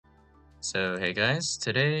So, hey guys,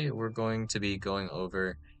 today we're going to be going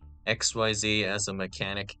over XYZ as a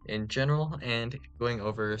mechanic in general and going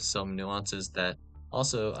over some nuances that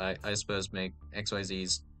also, I suppose, make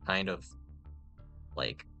XYZs kind of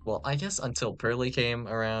like, well, I guess until purrely came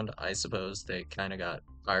around, I suppose they kind of got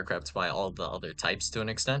firecrapped by all the other types to an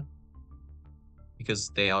extent because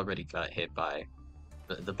they already got hit by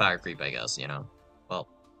the power creep, I guess, you know? Well,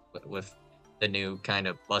 with the new kind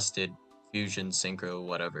of busted fusion synchro,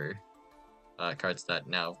 whatever cards that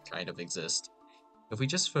now kind of exist. If we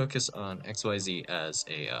just focus on XYZ as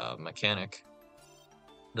a mechanic,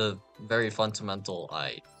 the very fundamental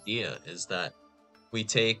idea is that we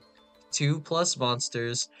take 2+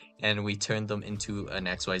 monsters and we turn them into an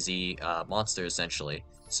XYZ monster essentially.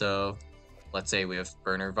 So let's say we have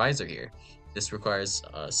Burner Visor here. This requires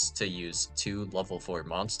us to use 2 level 4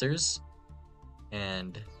 monsters,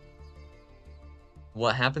 and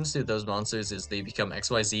what happens to those monsters is they become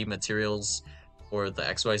XYZ materials for the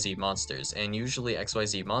XYZ monsters. And usually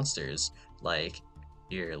XYZ monsters, like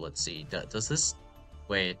here, let's see, does this,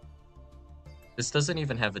 wait, this doesn't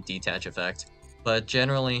even have a detach effect, but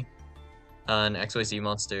generally an XYZ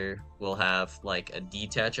monster will have like a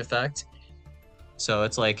detach effect. So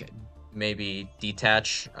it's like maybe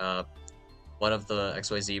detach one of the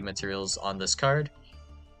XYZ materials on this card,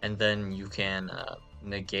 and then you can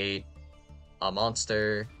negate a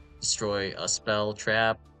monster, destroy a spell,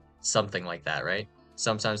 trap, something like that, right?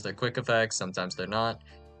 Sometimes they're quick effects, sometimes they're not.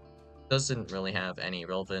 Doesn't really have any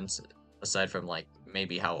relevance aside from like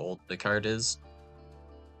maybe how old the card is.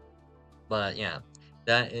 But yeah,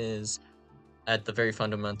 that is at the very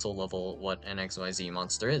fundamental level what an XYZ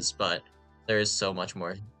monster is, but there is so much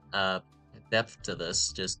more uh depth to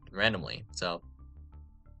this just randomly. So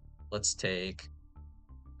let's take,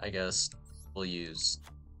 I guess we'll use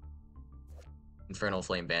Infernal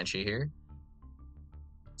Flame Banshee here.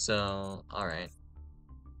 So, alright.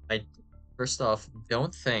 I first off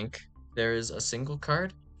don't think there is a single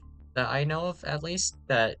card that I know of at least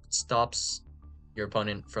that stops your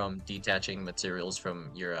opponent from detaching materials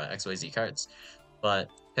from your XYZ cards. But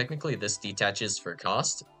technically this detaches for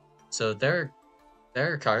cost. So there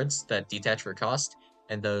are cards that detach for cost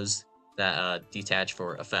and those that detach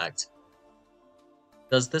for effect.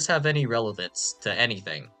 Does this have any relevance to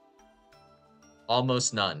anything?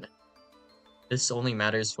 Almost none. This only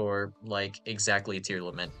matters for, like, exactly tier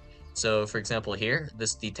limit. So, for example here,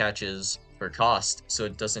 this detaches for cost, so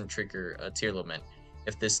it doesn't trigger a tier limit.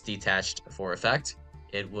 If this detached for effect,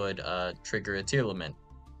 it would trigger a tier limit.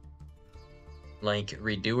 Like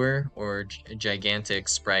Redoer or Gigantic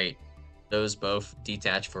Sprite, those both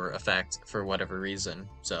detach for effect for whatever reason.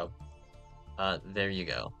 So, there you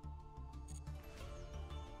go.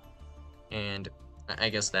 And I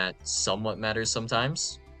guess that somewhat matters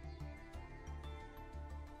sometimes.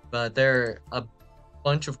 But there are a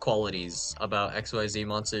bunch of qualities about XYZ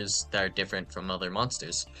monsters that are different from other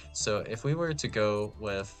monsters. So if we were to go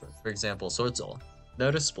with, for example, Sword Soul,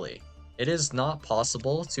 noticeably, it is not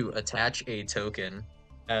possible to attach a token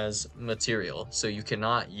as material. So you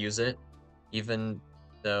cannot use it, even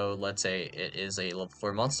though, let's say, it is a level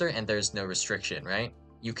 4 monster and there's no restriction, right?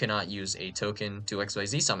 You cannot use a token to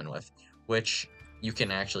XYZ summon with, which you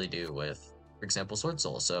can actually do with, for example, Sword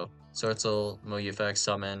Soul. So Sword Soul, Moyu effect,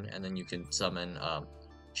 summon, and then you can summon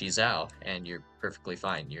Chizao, and you're perfectly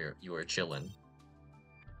fine. You are chilling.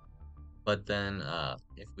 But then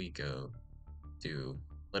if we go to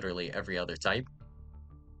literally every other type,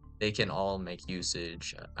 they can all make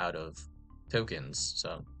usage out of tokens.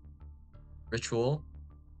 So Ritual,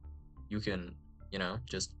 you can, you know,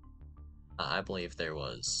 just I believe there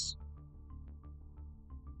was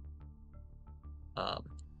um,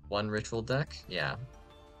 one ritual deck. Yeah,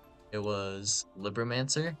 it was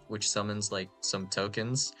Libromancer, which summons like some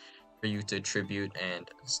tokens for you to tribute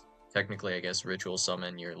and technically, I guess, ritual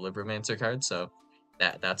summon your Libromancer card. So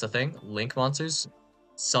that's a thing. Link monsters,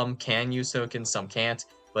 some can use tokens, some can't,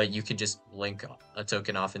 but you can just link a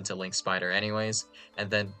token off into Link Spider anyways,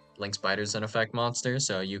 and then Link Spider's an effect monster,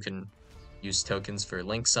 so you can use tokens for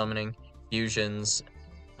link summoning, fusions,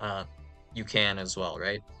 uh, you can as well,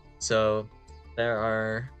 right? So there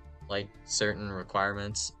are like certain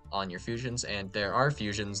requirements on your fusions, and there are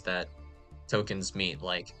fusions that tokens meet,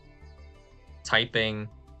 like typing,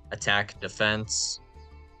 attack, defense,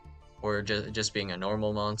 or just being a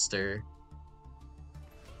normal monster.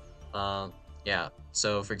 Yeah.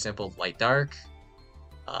 So for example, light dark.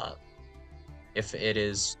 Uh, if it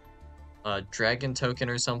is a dragon token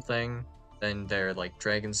or something, then they're like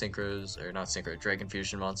dragon synchros, or not synchro, dragon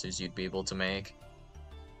fusion monsters you'd be able to make.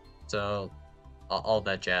 So all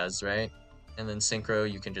that jazz, right? And then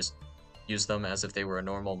synchro, you can just use them as if they were a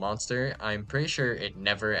normal monster. I'm pretty sure it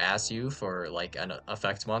never asks you for like an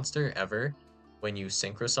effect monster ever when you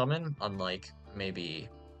synchro summon, unlike maybe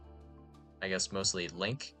I guess mostly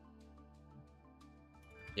Link.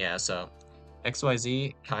 Yeah, so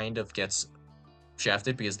XYZ kind of gets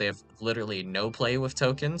shafted because they have literally no play with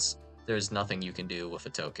tokens. There's nothing you can do with a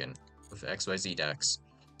token with XYZ decks.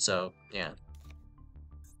 So yeah,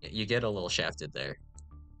 you get a little shafted there.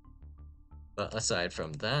 But aside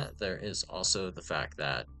from that, there is also the fact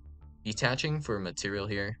that detaching for material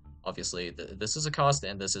here, obviously this is a cost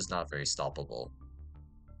and this is not very stoppable.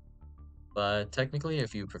 But technically,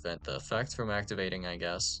 if you prevent the effect from activating, I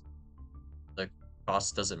guess, the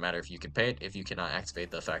cost doesn't matter if you can pay it if you cannot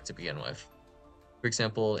activate the effect to begin with. For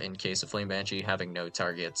example, in case of Flame Banshee having no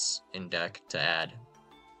targets in deck to add,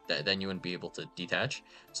 then you wouldn't be able to detach.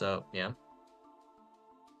 So yeah.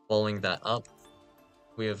 Following that up,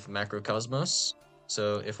 we have Macrocosmos.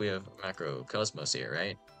 So if we have Macrocosmos here,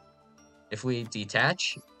 right? If we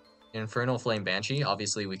detach Infernal Flame Banshee,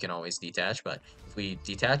 obviously we can always detach, but if we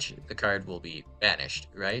detach, the card will be banished,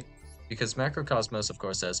 right? Because Macrocosmos, of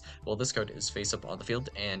course, says, well, this card is face up on the field,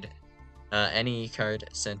 and any card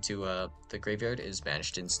sent to the graveyard is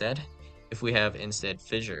banished instead. If we have instead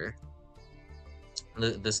Fissure,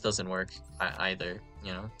 this doesn't work either,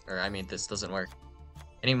 you know? Or, I mean, this doesn't work.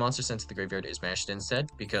 Any monster sent to the graveyard is banished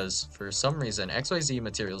instead, because for some reason, XYZ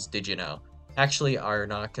materials, did you know, actually are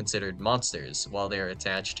not considered monsters while they are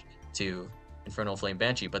attached to Infernal Flame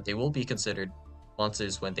Banshee, but they will be considered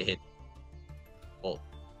monsters when they hit, well,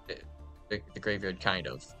 the graveyard, kind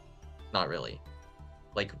of. Not really.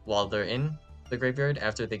 Like, while they're in the graveyard,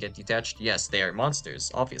 after they get detached, yes, they are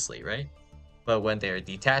monsters, obviously, right? But when they are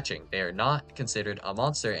detaching, they are not considered a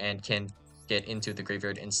monster and can get into the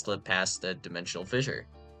graveyard and slip past the Dimensional Fissure,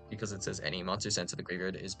 because it says any monster sent to the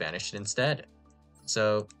graveyard is banished instead.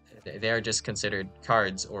 So they are just considered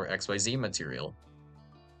cards or XYZ material.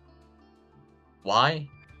 Why?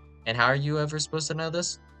 And how are you ever supposed to know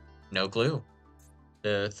this? No clue.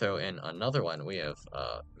 To throw in another one, we have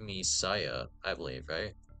Messiah, I believe,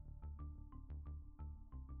 right?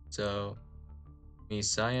 So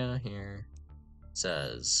Messiah here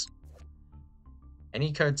says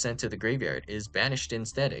any card sent to the graveyard is banished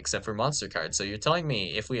instead, except for monster cards. So you're telling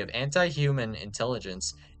me if we have anti-human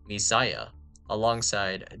intelligence Messiah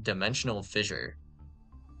alongside Dimensional Fissure,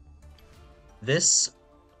 this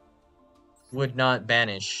would not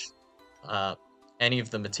banish uh, any of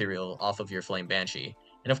the material off of your Flame Banshee.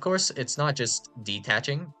 And of course, it's not just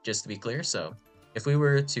detaching, just to be clear. So if we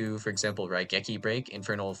were to, for example, write Geki Break,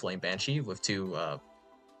 Infernal Flame Banshee with two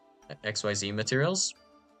XYZ materials,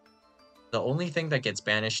 the only thing that gets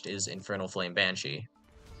banished is Infernal Flame Banshee.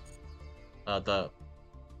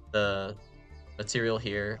 The material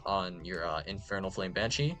here on your Infernal Flame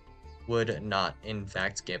Banshee would not, in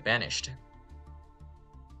fact, get banished.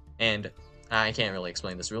 And I can't really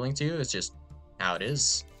explain this ruling to you, it's just how it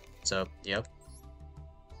is. So, yep.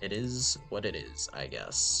 It is what it is, I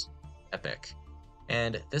guess. Epic.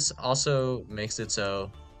 And this also makes it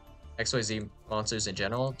so XYZ monsters in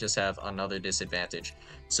general just have another disadvantage.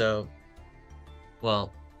 So,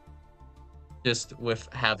 well, just with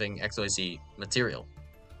having XYZ material.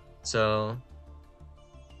 So,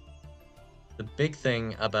 the big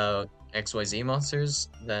thing about XYZ monsters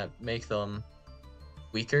that make them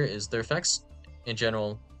weaker is their effects in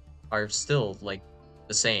general are still like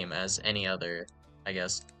the same as any other, I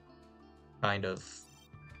guess, kind of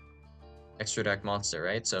extra deck monster,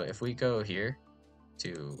 right? So if we go here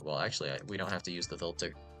to, well, actually, we don't have to use the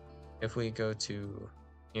filter. If we go to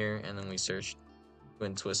here and then we search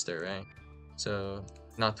Twin Twister, right? So,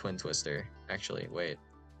 not Twin Twister, actually, wait.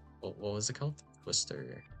 What was it called?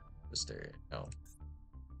 Twister, no.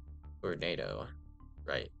 Tornado,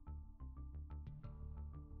 right.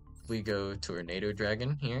 We go Tornado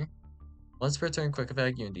Dragon here. Once per turn, quick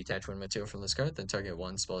effect, you can detach one material from this card, then target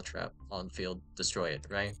one spell trap on field, destroy it,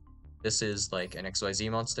 right? This is like an XYZ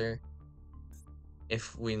monster.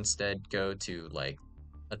 If we instead go to like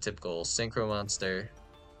a typical synchro monster,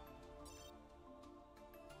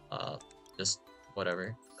 just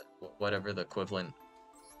whatever the equivalent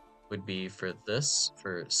would be for this,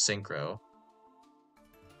 for synchro.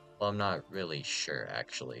 Well, I'm not really sure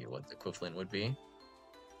actually what the equivalent would be.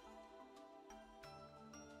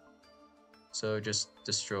 So just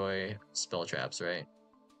destroy spell traps, right?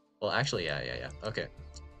 Well, actually, yeah. Okay,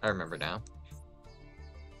 I remember now.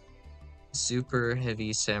 Super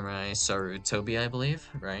Heavy Samurai Sarutobi, I believe,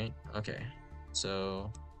 right? Okay,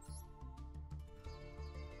 so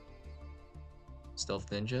Stealth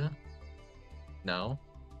Ninja? No.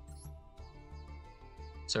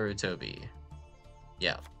 Sarutobi.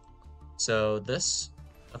 Yeah. So this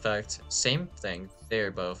effect, same thing. They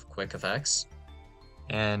are both quick effects,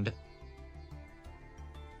 and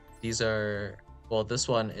these are, well, this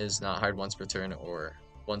one is not hard once per turn or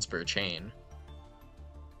once per chain.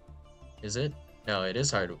 Is it? No, it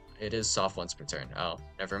is hard. It is soft once per turn. Oh,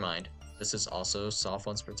 never mind. This is also soft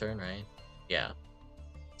once per turn, right? Yeah.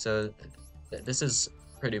 So this is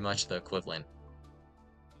pretty much the equivalent,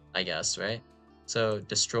 I guess, right? So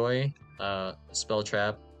destroy spell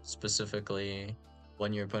trap specifically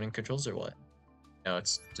when your opponent controls or what? No,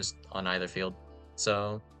 it's just on either field.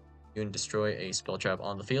 So you can destroy a spell trap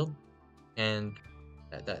on the field, and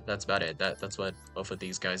that's about it. That's what both of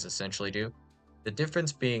these guys essentially do. The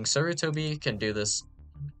difference being Sarutobi can do this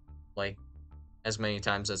like as many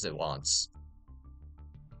times as it wants.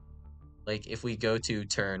 Like if we go to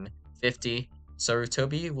turn 50,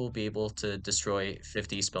 Sarutobi will be able to destroy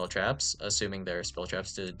 50 spell traps, assuming there are spell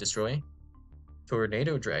traps to destroy.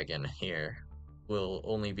 Tornado Dragon here will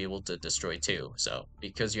only be able to destroy 2. So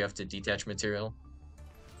because you have to detach material,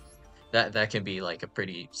 that can be like a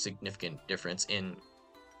pretty significant difference in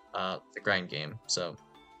the grind game. So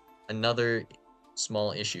another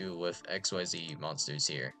small issue with XYZ monsters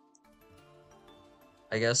here.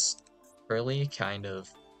 I guess Purrely kind of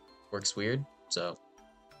works weird, so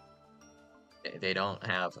they don't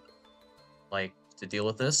have like to deal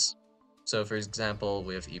with this. So for example,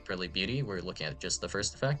 with Purrely Beauty, we're looking at just the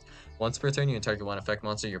first effect. Once per turn, you can target one effect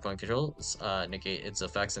monster your opponent controls, negate its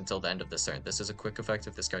effects until the end of this turn. This is a quick effect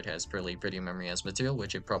if this card has Purrely Pretty Memory as material,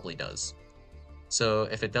 which it probably does. So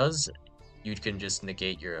if it does, you can just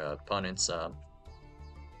negate your opponent's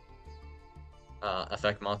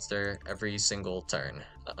effect monster every single turn,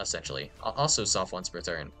 essentially. Also soft once per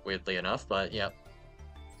turn, weirdly enough, but yeah,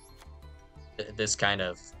 this kind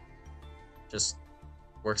of just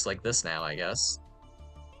works like this now, I guess.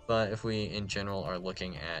 But if we in general are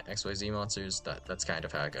looking at XYZ monsters, that's kind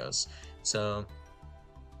of how it goes. So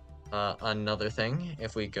another thing,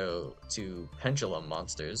 if we go to pendulum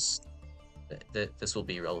monsters, this will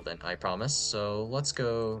be relevant, I promise. So let's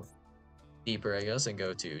go deeper, I guess, and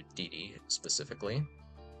go to DD specifically.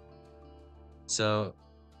 So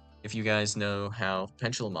if you guys know how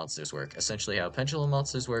pendulum monsters work, essentially how pendulum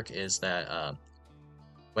monsters work is that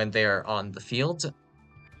when they are on the field,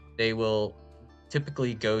 they will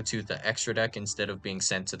typically go to the extra deck instead of being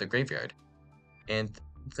sent to the graveyard. And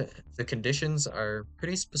the conditions are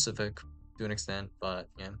pretty specific to an extent, but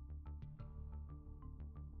yeah.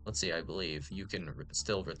 Let's see, I believe you can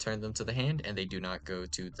still return them to the hand and they do not go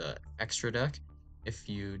to the extra deck. If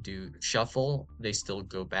you do shuffle, they still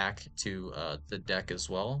go back to the deck as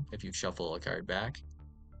well if you shuffle a card back.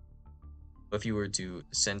 If you were to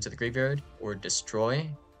send to the graveyard or destroy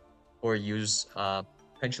or use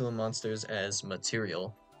pendulum monsters as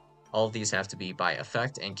material, all of these have to be by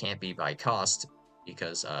effect and can't be by cost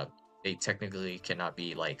because they technically cannot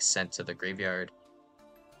be like sent to the graveyard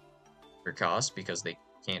for cost because they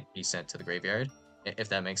can't be sent to the graveyard, if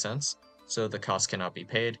that makes sense. So the cost cannot be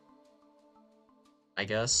paid, I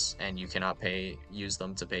guess, and you cannot use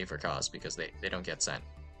them to pay for cost because they don't get sent.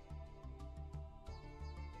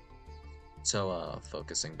 So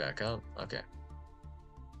focusing back up, okay.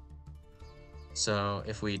 So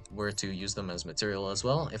if we were to use them as material as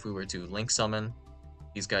well, if we were to link summon,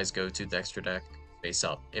 these guys go to the extra deck face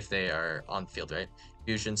up if they are on the field, right?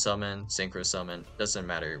 Fusion summon, synchro summon, doesn't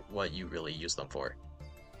matter what you really use them for.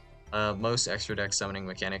 Most extra deck summoning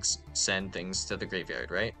mechanics send things to the graveyard,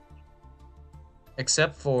 right?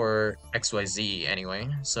 Except for XYZ anyway.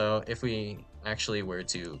 So if we actually were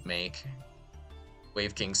to make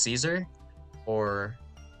Wave King Caesar, or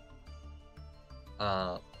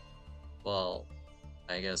well,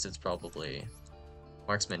 I guess it's probably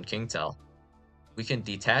Marksman Kingtail, we can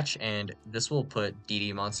detach and this will put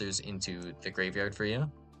DD monsters into the graveyard for you.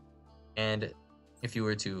 And if you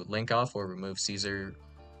were to link off or remove Caesar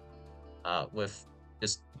with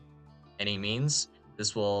just any means,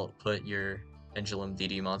 this will put your pendulum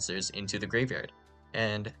DD monsters into the graveyard.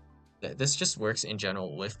 And this just works in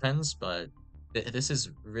general with pens, but this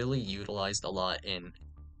is really utilized a lot in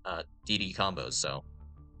DD combos. So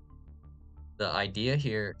the idea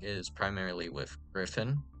here is primarily with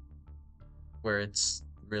Griffin, where it's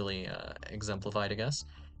really exemplified, I guess.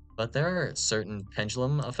 But there are certain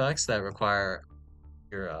pendulum effects that require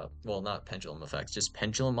your, well, not pendulum effects, just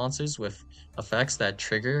pendulum monsters with effects that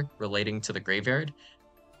trigger relating to the graveyard,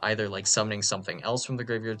 either like summoning something else from the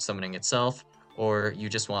graveyard, summoning itself, or you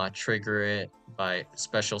just want to trigger it by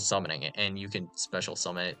special summoning it, and you can special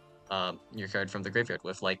summon it, your card from the graveyard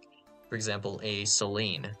with, like, for example, a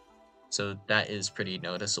Selene. So that is pretty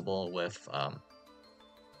noticeable with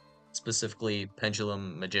specifically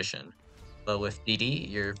Pendulum Magician. But with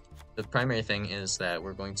DD, the primary thing is that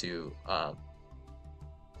we're going to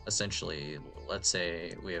essentially, let's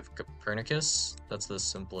say we have Copernicus. That's the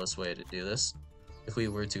simplest way to do this. If we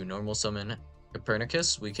were to normal summon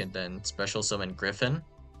Copernicus, we can then special summon Griffin.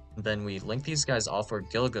 Then we link these guys off for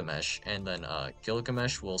Gilgamesh, and then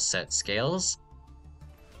Gilgamesh will set scales.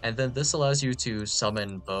 And then this allows you to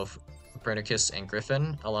summon both Copernicus and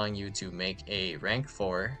Griffin, allowing you to make a rank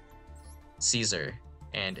 4 Caesar.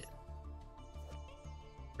 And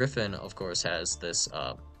Griffin, of course, has this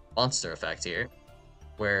monster effect here,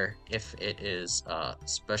 where if it is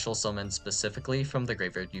special summoned specifically from the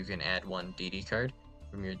graveyard, you can add one DD card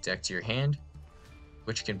from your deck to your hand,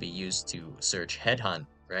 which can be used to search Headhunt,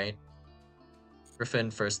 right? Griffin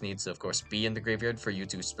first needs to, of course, be in the graveyard for you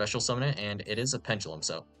to special summon it, and it is a pendulum,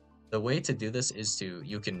 so the way to do this is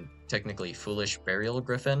you can technically Foolish Burial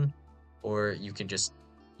Griffin, or you can just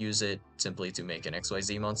use it simply to make an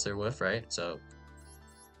XYZ monster with, right? So,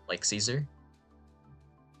 like Caesar.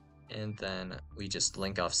 And then we just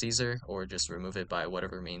link off Caesar, or just remove it by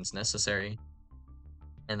whatever means necessary.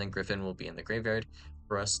 And then Griffin will be in the graveyard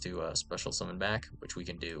for us to special summon back, which we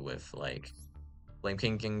can do with, like, Flame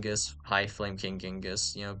King Genghis, High Flame King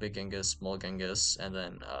Genghis, you know, Big Genghis, Small Genghis, and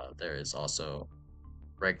then there is also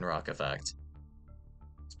Ragnarok effect,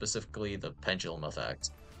 specifically the Pendulum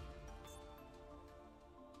effect.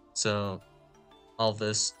 So all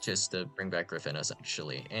this just to bring back Griffin,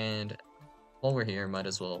 essentially. And while we're here, might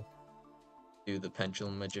as well do the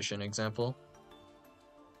Pendulum Magician example.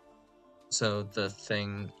 So the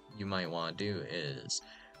thing you might want to do is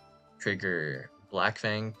trigger Black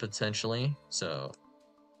Fang potentially. So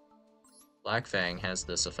Black Fang has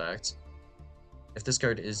this effect. If this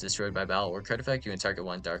card is destroyed by battle or card effect, you can target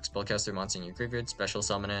one dark spellcaster monster in your graveyard, special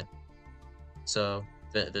summon it. So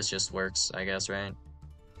this just works, I guess, right?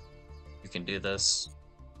 You can do this.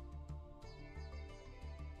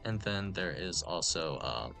 And then there is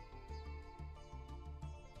also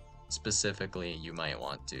specifically you might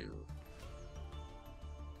want to,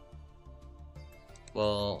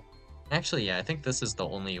 well, actually, yeah, I think this is the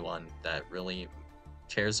only one that really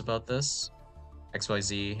cares about this.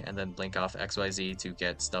 XYZ, and then link off XYZ to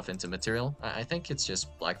get stuff into material. I think it's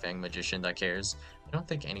just Black Fang Magician that cares. I don't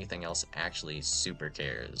think anything else actually super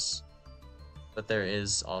cares. But there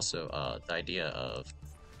is also the idea of,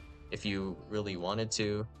 if you really wanted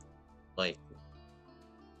to, like,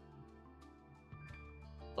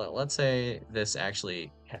 let's say this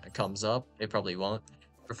actually comes up, it probably won't.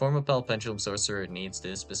 Perform a Pendulum Sorcerer needs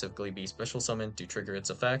to specifically be special summoned to trigger its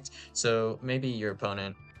effect, so maybe your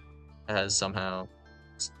opponent has somehow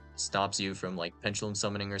stops you from, like, pendulum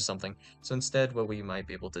summoning or something. So instead, what we might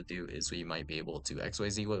be able to do is we might be able to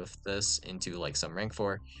XYZ with this into, like, some rank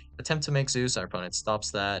 4. Attempt to make Zeus, our opponent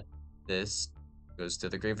stops that. This goes to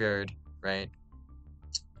the graveyard, right?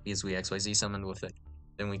 Because we XYZ summoned with it.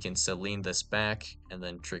 Then we can Selene this back and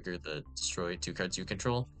then trigger the destroy 2 cards you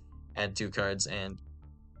control. Add 2 cards, and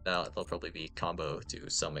they'll probably be combo to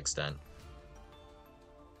some extent.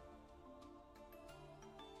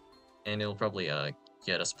 And it'll probably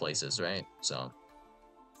get us places, right? So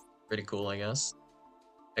pretty cool, I guess.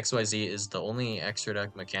 XYZ is the only extra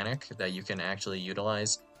deck mechanic that you can actually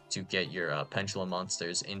utilize to get your pendulum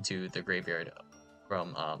monsters into the graveyard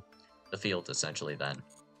from the field, essentially, then.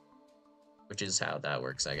 Which is how that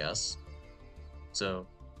works, I guess. So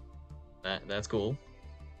that's cool.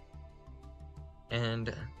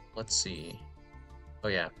 And let's see. Oh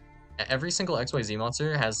yeah, every single XYZ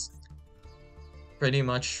monster has pretty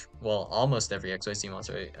much, well, almost every XYZ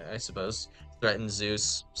monster, I suppose, threatens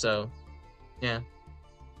Zeus. So yeah,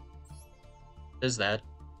 there's that.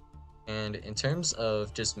 And in terms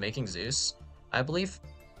of just making Zeus, I believe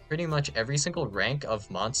pretty much every single rank of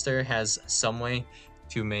monster has some way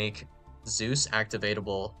to make Zeus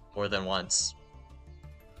activatable more than once.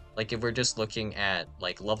 Like, if we're just looking at,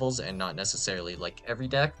 like, levels and not necessarily, like, every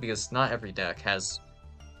deck, because not every deck has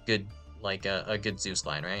good, like, a good Zeus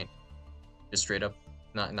line, right? Just straight up,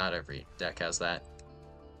 not every deck has that.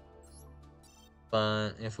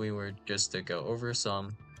 But if we were just to go over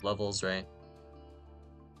some levels, right?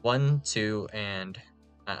 1, 2, and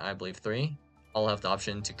I believe 3 all have the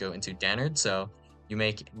option to go into Dannard, so you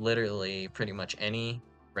make literally pretty much any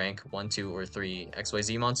rank 1, 2, or 3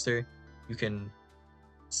 XYZ monster, you can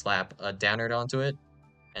slap a Dannard onto it,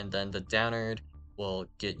 and then the Dannard will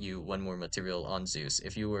get you 1 more material on Zeus.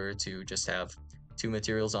 If you were to just have 2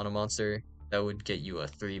 materials on a monster, that would get you a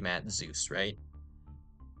 3-mat Zeus, right?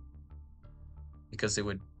 Because it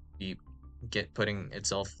would be putting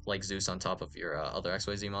itself like Zeus on top of your other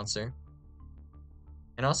XYZ monster.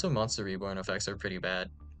 And also Monster Reborn effects are pretty bad.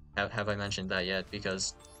 Have I mentioned that yet?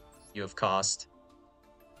 Because you have cost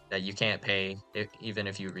that you can't pay even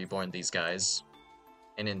if you reborn these guys.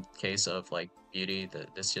 And in case of like beauty,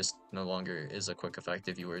 that this just no longer is a quick effect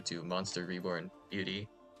if you were to monster reborn beauty.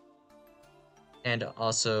 And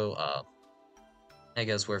also, I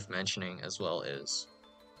guess worth mentioning as well is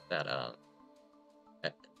that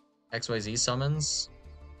XYZ summons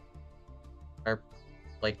are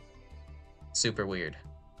like super weird,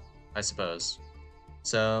 I suppose.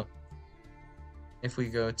 So if we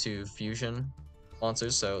go to fusion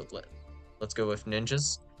monsters, so let's go with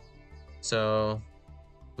ninjas. So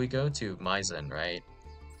we go to Maizen, right?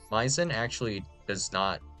 Maizen actually does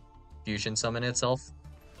not fusion summon itself.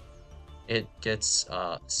 It gets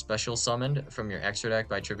special summoned from your extra deck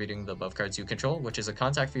by attributing the above cards you control, which is a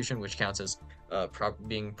contact fusion, which counts as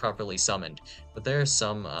being properly summoned. But there are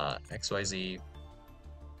some XYZ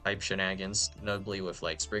type shenanigans, notably with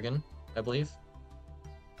like Spriggan, I believe,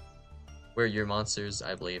 where your monsters,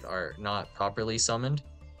 I believe, are not properly summoned.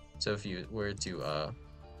 So if you were to,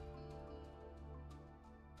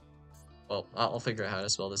 well, I'll figure out how to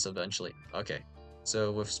spell this eventually. Okay,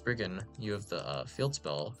 so with Spriggan, you have the field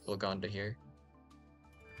spell Wilgonda here.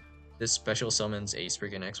 This special summons a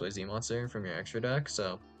Spriggan XYZ monster from your extra deck,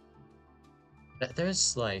 so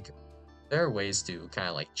there's like, there are ways to kind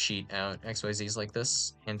of like cheat out XYZs like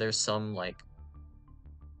this, and there's some like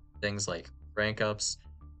things like rank ups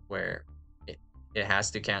where it, it has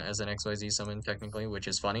to count as an XYZ summon technically, which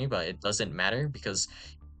is funny, but it doesn't matter because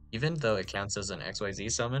even though it counts as an XYZ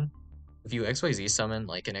summon, if you XYZ summon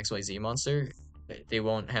like an XYZ monster, they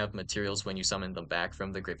won't have materials when you summon them back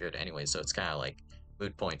from the graveyard anyway, so it's kind of like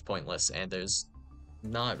moot point, pointless, and there's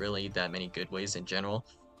not really that many good ways in general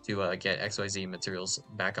to get XYZ materials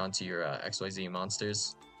back onto your XYZ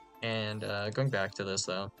monsters. And going back to this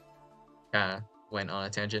though, kind of went on a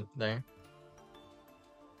tangent there.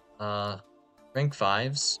 Uh, rank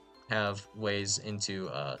 5s have ways into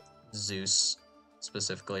Zeus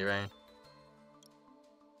specifically, right?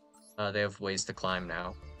 They have ways to climb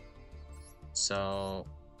now. So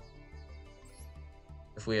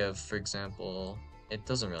if we have, for example, it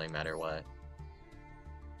doesn't really matter what.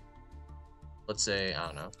 Let's say, I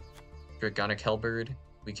don't know, Dragonic Hellbird,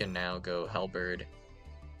 we can now go Hellbird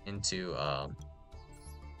into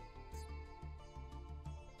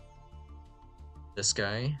this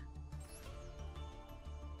guy.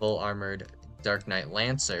 Full armored Dark Knight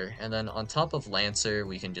Lancer, and then on top of Lancer,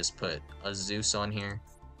 we can just put a Zeus on here.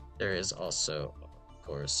 There is also, of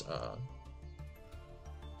course,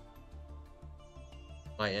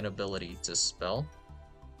 my inability to spell.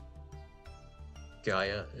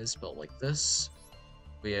 Gaia is spelled like this.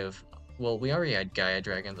 We have, well, we already had Gaia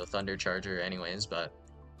Dragon, the Thunder Charger anyways, but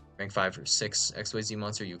rank 5 or 6 XYZ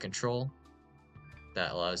monster you control.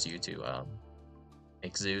 That allows you to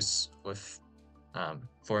make Zeus with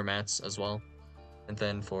formats as well. And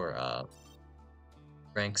then for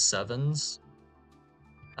rank 7s,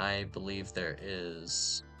 I believe there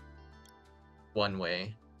is one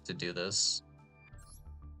way to do this.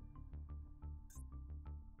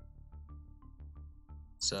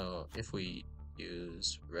 So if we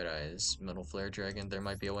use Red Eye's Metal Flare Dragon, there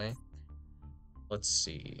might be a way. Let's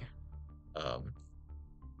see.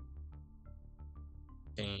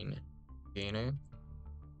 Gainer,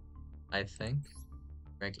 I think.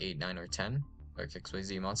 Rank 8, 9, or 10. Dark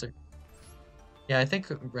XYZ monster. Yeah, I think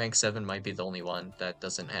rank 7 might be the only one that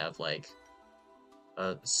doesn't have like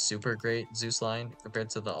a super great Zeus line compared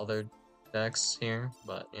to the other decks here,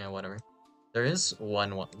 but yeah, whatever. There is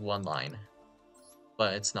one line,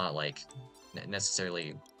 but it's not like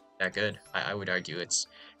necessarily that good. I would argue it's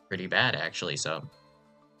pretty bad actually. So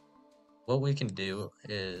what we can do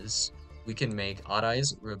is we can make Odd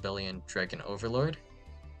Eyes Rebellion Dragon Overlord,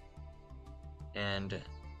 and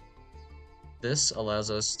this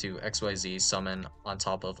allows us to XYZ summon on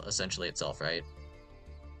top of essentially itself, right?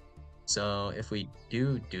 So if we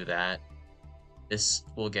do that, this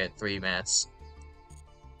will get 3 mats.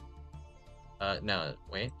 No,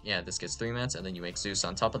 wait, yeah, this gets 3 mats, and then you make Zeus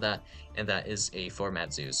on top of that, and that is a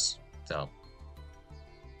 4-mat Zeus. So,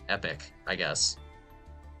 epic, I guess.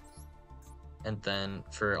 And then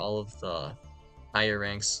for all of the higher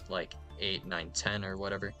ranks, like 8, 9, 10, or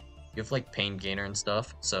whatever, you have like Pain Gainer and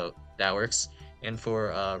stuff, so that works. And for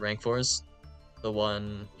rank 4s, the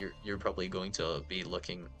one you're probably going to be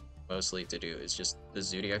looking mostly to do is just the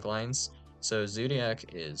Zodiac lines. So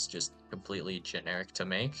Zodiac is just completely generic to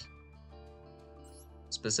make.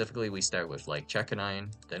 Specifically, we start with like Chekanine,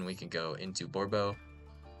 then we can go into Borbo,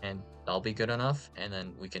 and that'll be good enough. And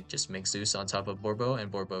then we can just make Zeus on top of Borbo, and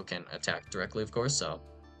Borbo can attack directly, of course. So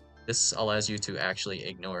this allows you to actually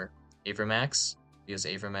ignore Avramax, because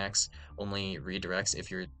Avramax only redirects if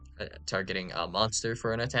you're targeting a monster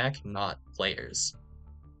for an attack, not players.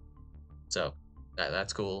 So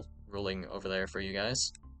that's cool ruling over there for you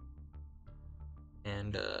guys.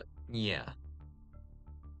 And yeah,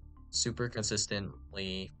 super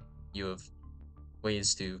consistently, you have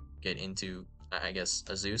ways to get into, I guess,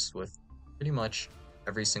 a Zeus with pretty much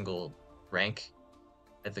every single rank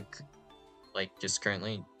at the like just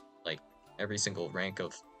currently, like every single rank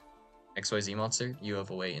of XYZ monster, you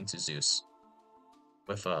have a way into Zeus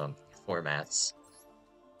with formats.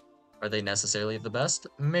 Are they necessarily the best?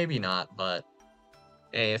 Maybe not, but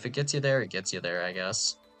hey, if it gets you there, it gets you there, I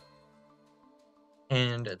guess.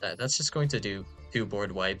 And that's just going to do 2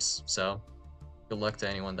 board wipes, so good luck to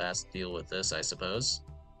anyone that has to deal with this, I suppose.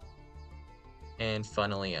 And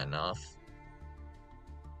funnily enough,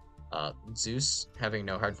 Zeus having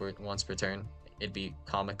no hard work once per turn, it'd be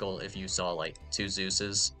comical if you saw like 2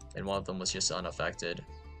 Zeuses and one of them was just unaffected.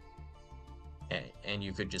 And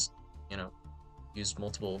you could just, you know, use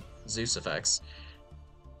multiple Zeus effects.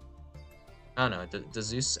 I don't know, does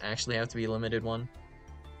Zeus actually have to be a limited one?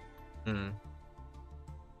 I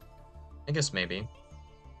guess maybe.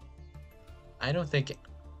 I don't think,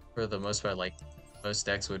 for the most part, like, most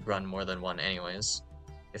decks would run more than one anyways,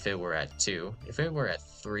 if it were at 2. If it were at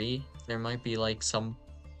 3, there might be, like, some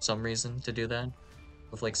reason to do that,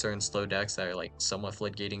 with, like, certain slow decks that are, like, somewhat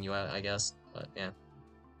floodgating you out, I guess, but yeah.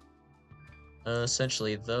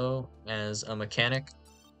 Essentially, though, as a mechanic,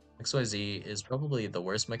 XYZ is probably the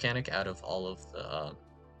worst mechanic out of all of the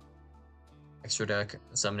extra deck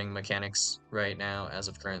summoning mechanics right now, as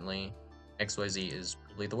of currently. XYZ is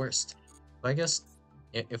probably the worst. But I guess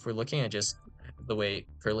if we're looking at just the way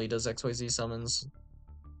Purrely does XYZ summons,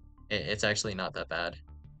 it's actually not that bad.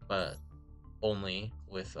 But only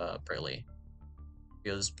with Purrely.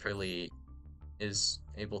 Because Purrely is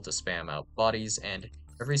able to spam out bodies, and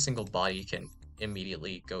every single body can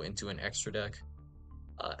immediately go into an extra deck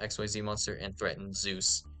XYZ monster and threaten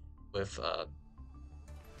Zeus with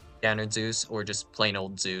Standard Zeus or just plain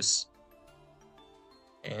old Zeus.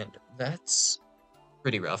 And that's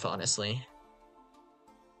pretty rough, honestly.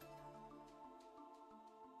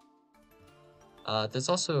 There's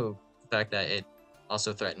also the fact that it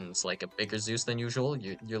also threatens like a bigger Zeus than usual.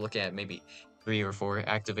 You're looking at maybe 3 or 4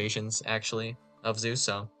 activations actually of Zeus,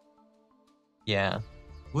 so yeah.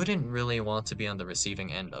 Wouldn't really want to be on the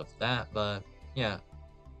receiving end of that, but yeah.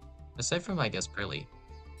 Aside from I guess Pearly,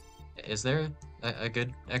 is there a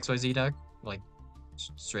good XYZ deck? Like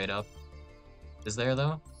straight up? Is there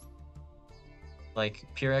though? Like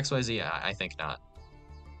pure XYZ, I think not.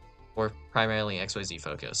 Or primarily XYZ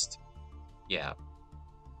focused. Yeah,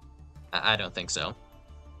 I don't think so.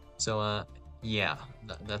 So, yeah,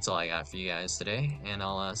 that's all I got for you guys today, and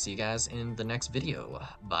I'll see you guys in the next video.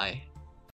 Bye.